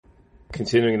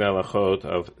Continuing the halachot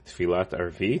of Tfilat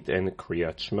Arvit and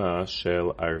Kriyat Shema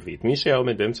Shel Arvit. Mi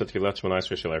she'omed be'emtza Tfilat Shemona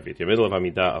Esrei Shel Arvit. You're in the middle of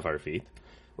Amidah of Arvit.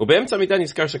 U'be'emtza Amidah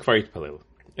nizkar shekvar yitpalel.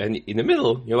 And in the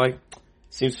middle, you're like,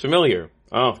 seems familiar.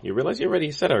 Oh, you realize you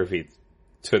already said Arvit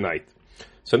tonight.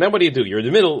 So now what do? You're in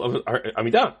the middle of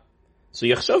Amidah. So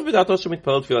yachshov b'dato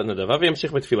shemitpalel Tfilat Nadav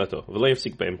v'yamshich b'tfilato v'lo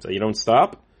yafsik be'emtza. You don't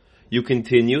stop. You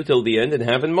continue till the end and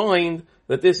have in mind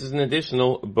that this is an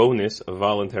additional bonus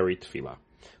voluntary tefillah.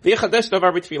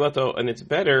 And it's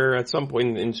better at some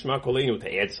point in Shema Kolenu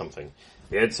to add something.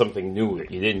 Add something new that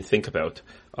you didn't think about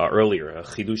earlier, a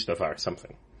chidush davar,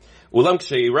 something. When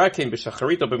it's in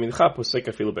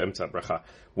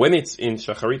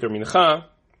shacharit or mincha,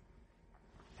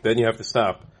 then you have to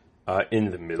stop in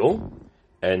the middle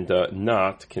and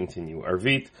not continue.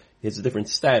 Arvit is a different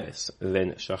status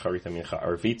than shacharit and mincha.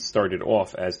 Arvit started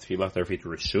off as tfilat arvit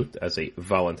reshut, as a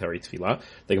voluntary tfilah.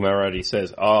 The Gemara already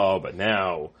says, but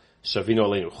now shavino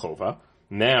aleinu chova.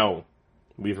 Now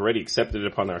we've already accepted it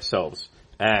upon ourselves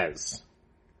as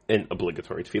an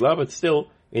obligatory tfilah, but still,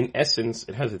 in essence,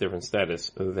 it has a different status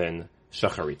than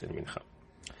shacharit and mincha.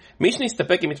 Mishni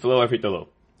stapeki mitfilo arvit alo.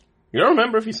 You don't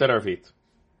remember if you said arvit.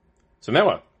 So now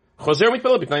what? Because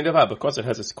it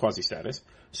has this quasi status,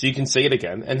 so you can say it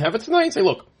again and have it tonight and say,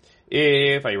 look,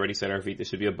 if I already said Arvit, this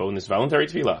should be a bonus voluntary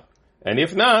tefillah. And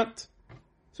if not,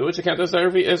 so it should count as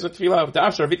Arvit as a tefillah.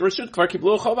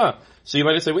 So you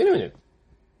might say, wait a minute.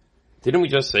 Didn't we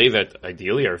just say that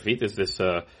ideally Arvit is this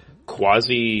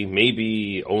quasi,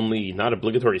 maybe only not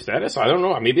obligatory status? I don't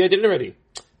know. Maybe I did it already.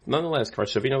 Nonetheless,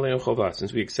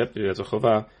 since we accepted it as a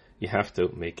chovah, you have to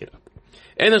make it up.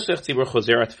 The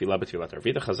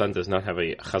Chazan does not have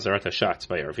a chazarat hashatz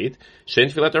by Arvit.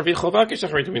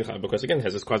 Because again, it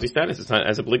has this quasi status. It's not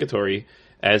as obligatory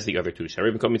as the other two.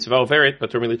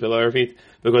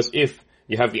 Because if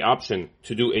you have the option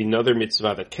to do another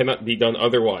mitzvah that cannot be done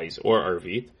otherwise, or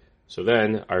Arvit, so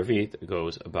then Arvit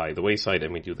goes by the wayside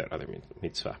and we do that other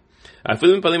mitzvah. Even if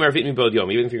you're going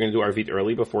to do Arvit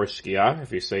early before Shkia,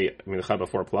 if you say Mincha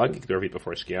before plug, you can do Arvit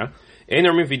before Shkia.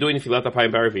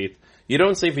 You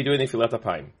don't say Viduy Nefilat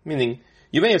Apayim. Meaning,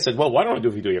 you may have said, well, why don't I do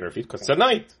Viduy and Arvit? Because it's at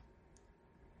night.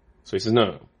 So he says,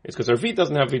 no. It's because Arvit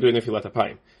doesn't have Viduy Nefilat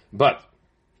Apayim. But,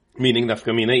 meaning,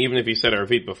 Nafkamina, even if he said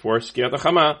Arvit before Shkiat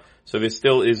HaChama, so there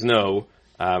is no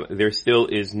Viduy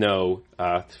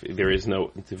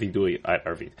at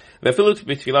Arvit.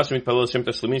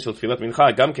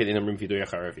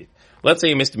 Let's say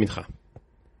you missed Mincha.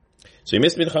 So you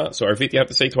missed Mincha, so Arvit you have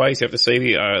to say twice, you have to say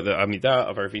the Amidah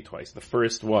of Arvit twice. The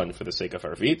first one for the sake of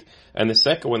Arvit, and the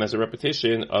second one as a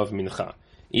repetition of Mincha.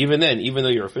 Even then, even though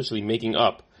you're officially making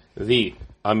up the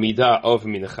Amidah of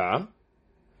Mincha,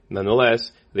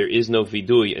 nonetheless, there is no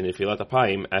Vidui in Tfilat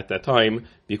Apayim at that time,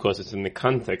 because it's in the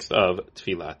context of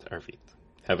Tfilat Arvit.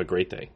 Have a great day.